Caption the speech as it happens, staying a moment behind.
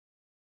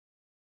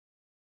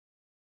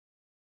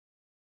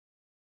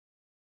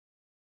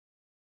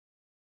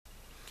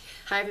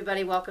Hi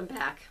everybody, welcome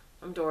back.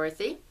 I'm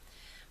Dorothy.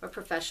 I'm a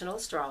professional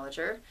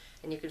astrologer,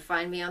 and you can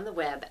find me on the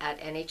web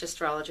at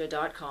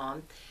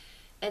nhastrologer.com,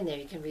 and there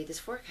you can read this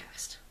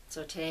forecast.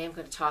 So today I'm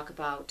going to talk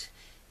about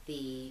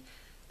the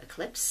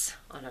eclipse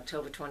on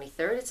October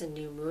 23rd. It's a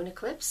new moon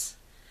eclipse,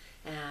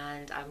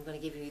 and I'm going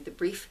to give you the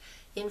brief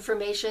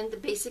information, the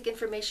basic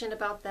information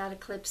about that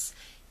eclipse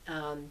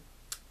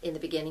in the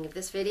beginning of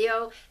this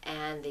video,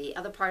 and the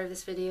other part of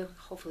this video,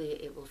 hopefully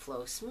it will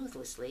flow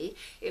smoothly.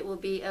 It will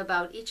be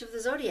about each of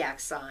the zodiac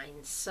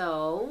signs,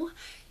 so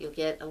you'll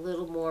get a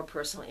little more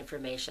personal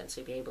information,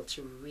 so you'll be able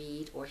to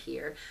read or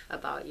hear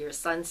about your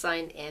sun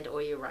sign and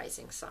or your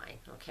rising sign.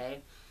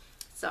 Okay,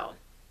 so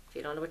if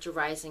you don't know what your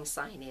rising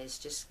sign is,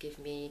 just give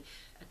me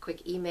a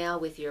quick email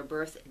with your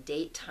birth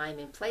date, time,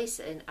 and place,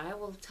 and I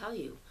will tell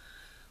you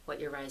what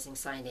your rising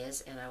sign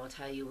is, and I will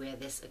tell you where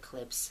this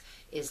eclipse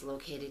is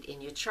located in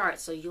your chart,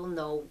 so you'll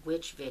know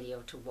which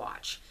video to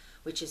watch,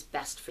 which is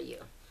best for you.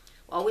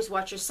 Always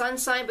watch your sun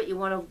sign, but you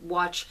want to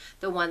watch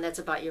the one that's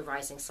about your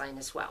rising sign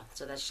as well.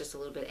 So that's just a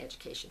little bit of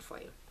education for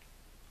you.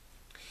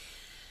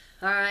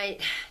 All right,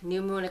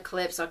 new moon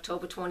eclipse,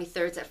 October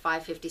 23rd at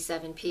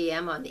 5:57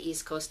 p.m. on the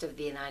east coast of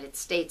the United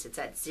States. It's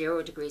at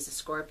 0 degrees of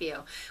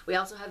Scorpio. We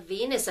also have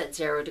Venus at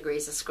 0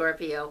 degrees of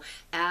Scorpio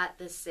at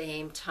the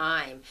same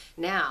time.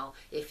 Now,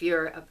 if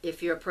you're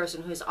a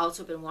person who's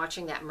also been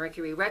watching that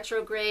Mercury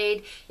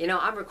retrograde, you know,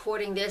 I'm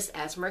recording this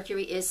as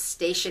Mercury is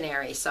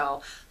stationary.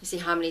 So let's see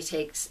how many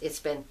takes. It's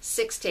been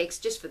 6 takes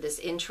just for this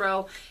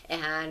intro,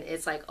 and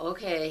it's like,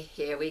 okay,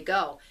 here we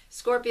go.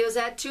 Scorpio's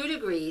at 2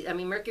 degrees.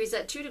 Mercury's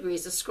at 2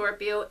 degrees of Scorpio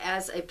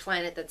as a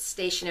planet that's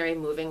stationary,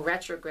 moving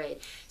retrograde.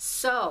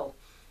 So,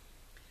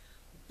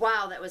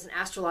 wow, that was an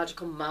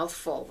astrological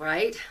mouthful,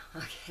 right?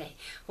 Okay,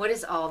 what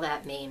does all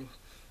that mean?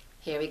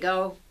 Here we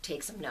go.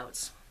 Take some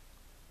notes.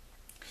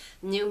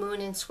 New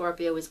moon in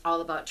Scorpio is all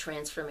about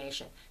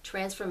transformation.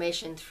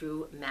 Transformation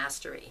through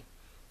mastery.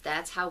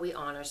 That's how we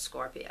honor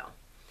Scorpio.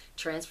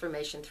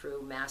 Transformation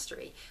through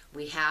mastery.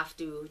 We have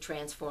to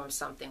transform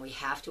something. We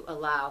have to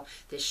allow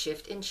this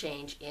shift and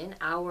change in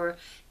our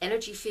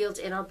energy fields,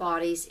 in our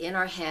bodies, in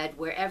our head,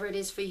 wherever it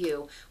is for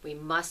you. We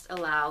must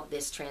allow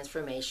this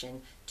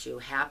transformation to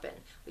happen.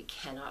 We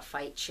cannot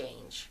fight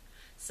change.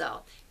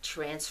 So,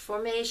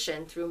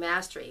 transformation through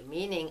mastery,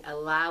 meaning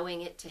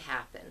allowing it to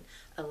happen,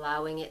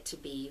 allowing it to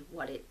be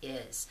what it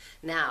is.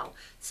 Now,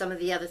 some of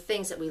the other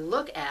things that we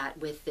look at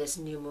with this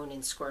new moon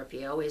in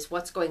Scorpio is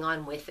what's going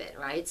on with it,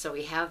 right? So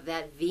we have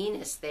that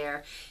Venus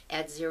there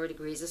at 0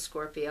 degrees of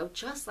Scorpio,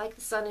 just like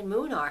the sun and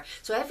moon are.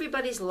 So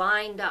everybody's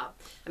lined up.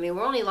 We're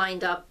only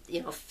lined up,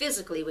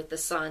 physically with the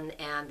sun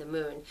and the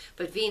moon,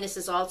 but Venus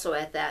is also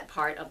at that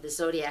part of the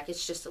zodiac.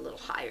 It's just a little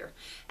higher.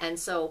 And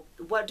so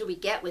what do we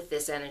get with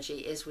this energy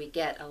is we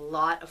get a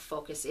lot of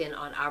focus in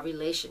on our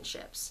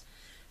relationships.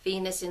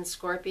 Venus in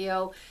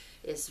Scorpio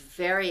is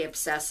very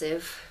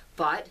obsessive,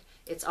 but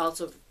it's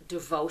also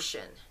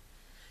devotion.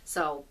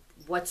 So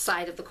what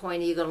side of the coin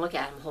are you going to look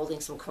at? I'm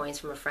holding some coins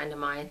from a friend of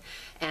mine,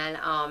 and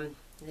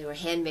they were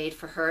handmade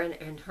for her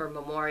in her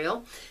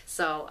memorial,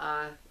 so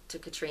to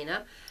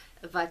Katrina,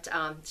 but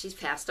she's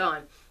passed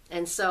on.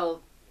 And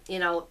so,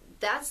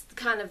 that's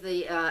kind of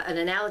an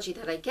analogy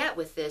that I get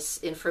with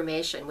this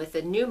information, with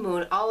the new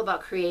moon all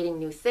about creating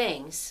new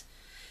things,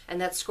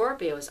 and that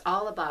Scorpio is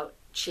all about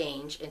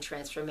change and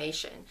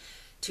transformation,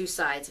 two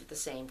sides of the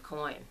same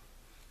coin.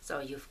 So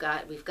we've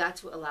got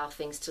to allow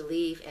things to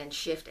leave and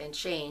shift and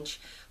change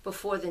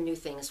before the new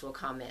things will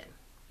come in.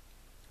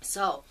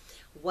 So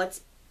what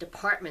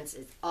departments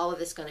is all of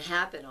this going to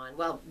happen on?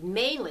 Well,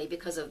 mainly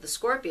because of the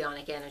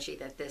scorpionic energy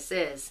that this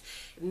is,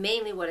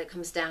 mainly what it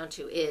comes down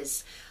to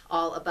is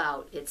all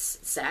about its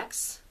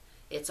sex,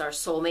 it's our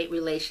soulmate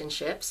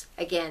relationships,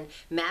 again,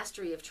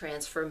 mastery of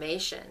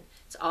transformation.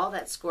 It's all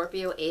that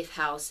Scorpio 8th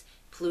house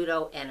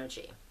Pluto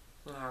energy.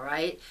 All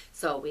right,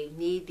 so we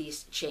need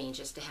these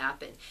changes to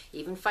happen.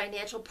 Even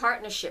financial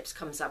partnerships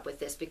comes up with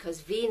this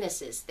because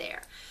Venus is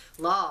there.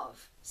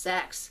 Love,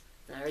 sex,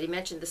 I already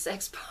mentioned the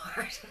sex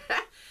part.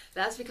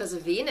 That's because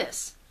of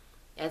Venus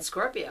and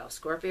Scorpio.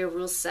 Scorpio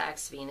rules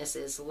sex, Venus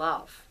is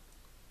love.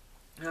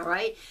 All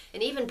right,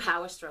 and even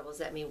power struggles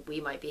that we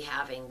might be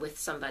having with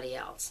somebody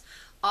else.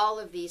 All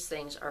of these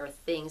things are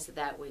things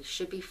that we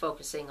should be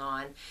focusing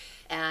on,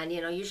 and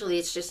usually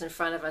it's just in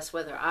front of us,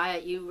 whether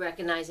you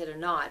recognize it or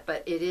not,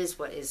 but it is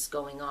what is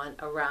going on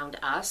around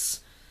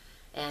us.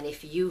 And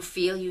if you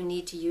feel you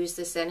need to use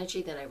this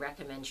energy, then I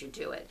recommend you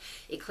do it.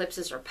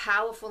 Eclipses are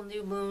powerful,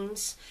 new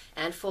moons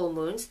and full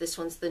moons. This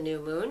one's the new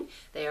moon.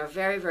 They are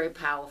very, very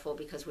powerful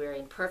because we're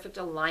in perfect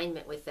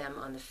alignment with them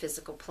on the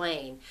physical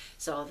plane.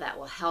 So that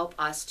will help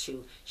us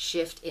to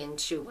shift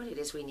into what it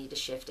is we need to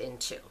shift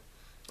into.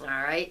 All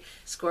right,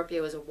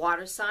 Scorpio is a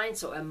water sign,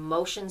 so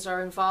emotions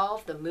are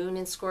involved. The moon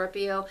in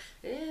Scorpio,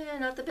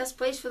 not the best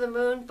place for the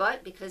moon,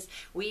 but because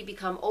we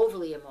become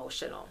overly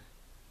emotional.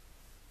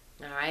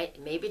 All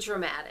right, maybe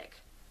dramatic.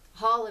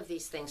 All of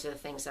these things are the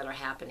things that are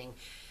happening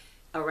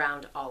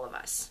around all of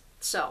us.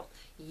 So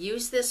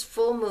use this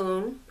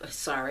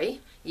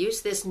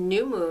use this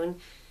new moon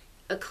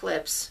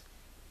eclipse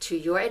to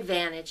your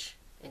advantage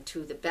and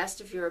to the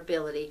best of your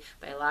ability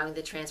by allowing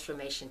the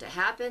transformation to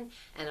happen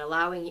and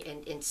allowing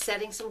and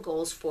setting some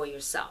goals for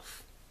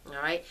yourself. All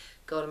right,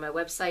 go to my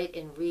website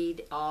and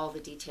read all the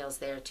details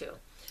there too.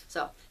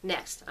 So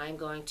next, I'm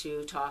going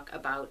to talk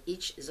about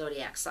each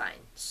zodiac sign.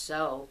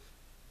 So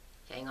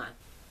hang on.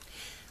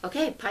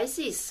 Okay,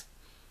 Pisces,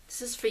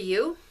 this is for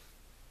you.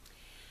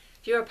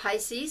 If you're a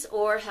Pisces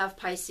or have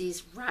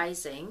Pisces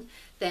rising,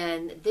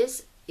 then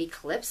this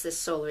eclipse, this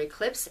solar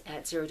eclipse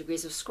at 0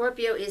 degrees of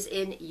Scorpio, is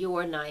in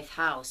your 9th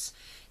house.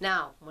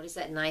 Now, what is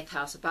that 9th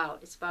house about?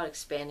 It's about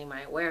expanding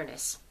my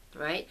awareness,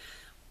 right?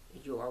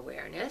 Your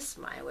awareness,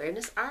 my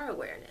awareness, our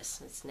awareness.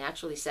 It's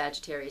naturally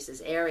Sagittarius's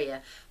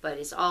area, but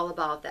it's all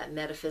about that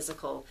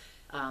metaphysical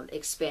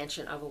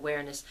expansion of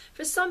awareness.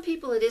 For some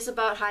people, it is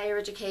about higher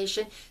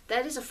education.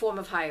 That is a form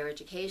of higher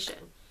education.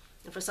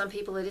 And for some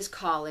people, it is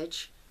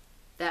college.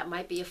 That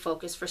might be a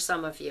focus for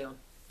some of you.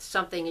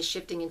 Something is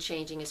shifting and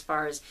changing as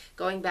far as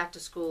going back to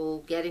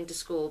school, getting to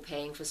school,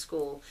 paying for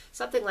school.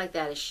 Something like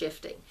that is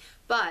shifting.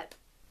 But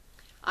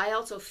I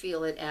also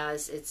feel it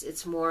as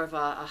it's more of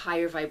a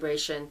higher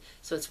vibration,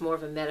 so it's more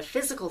of a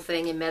metaphysical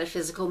thing, and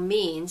metaphysical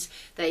means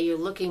that you're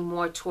looking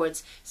more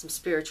towards some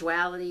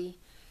spirituality,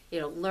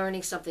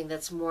 learning something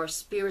that's more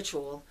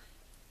spiritual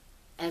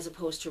as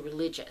opposed to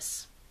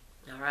religious.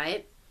 All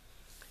right?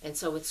 And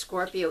so with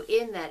Scorpio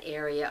in that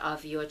area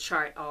of your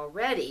chart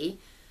already,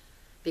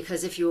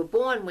 because if you were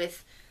born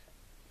with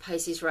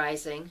Pisces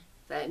rising,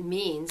 that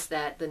means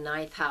that the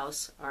 9th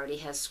house already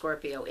has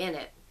Scorpio in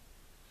it.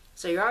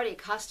 So you're already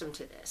accustomed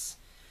to this.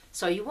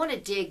 So you want to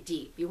dig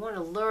deep. You want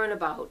to learn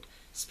about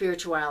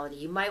spirituality.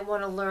 You might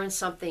want to learn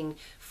something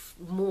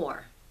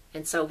more.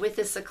 And so with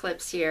this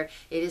eclipse here,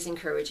 it is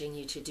encouraging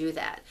you to do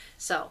that.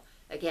 So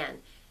again,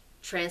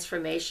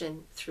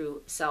 transformation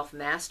through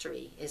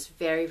self-mastery is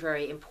very,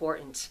 very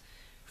important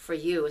for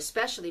you,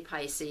 especially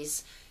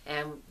Pisces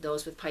and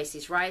those with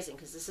Pisces rising,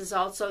 because this is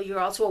also, you're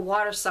also a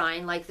water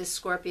sign like this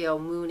Scorpio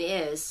moon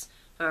is,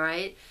 all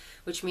right?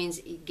 Which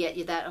means you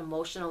get that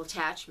emotional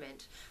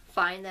attachment.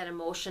 Find that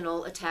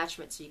emotional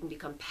attachment so you can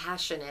become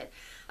passionate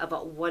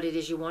about what it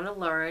is you want to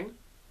learn.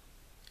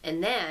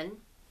 And then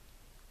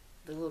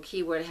the little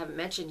key word I haven't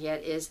mentioned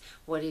yet is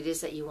what it is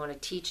that you want to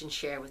teach and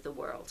share with the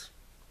world.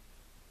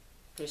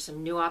 There's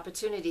some new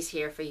opportunities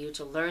here for you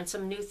to learn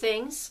some new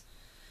things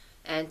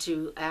and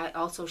to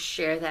also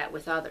share that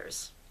with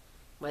others,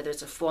 whether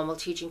it's a formal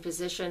teaching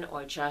position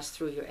or just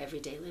through your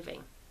everyday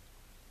living.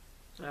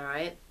 All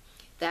right?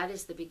 That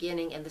is the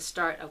beginning and the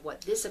start of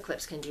what this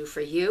eclipse can do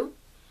for you.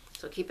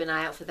 So keep an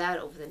eye out for that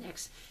over the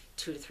next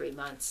 2 to 3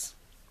 months.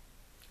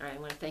 All right, I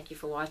want to thank you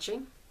for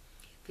watching.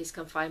 Please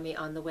come find me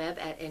on the web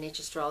at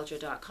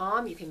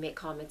nhastrologer.com. You can make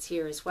comments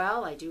here as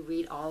well. I do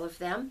read all of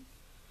them,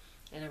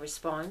 and I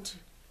respond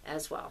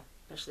as well,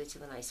 especially to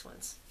the nice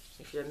ones.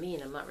 If you're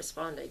mean, I'm not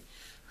responding.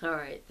 All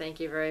right, thank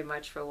you very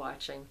much for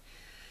watching.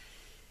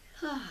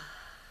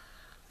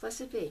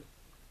 Blessed be,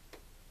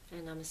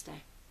 and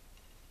namaste.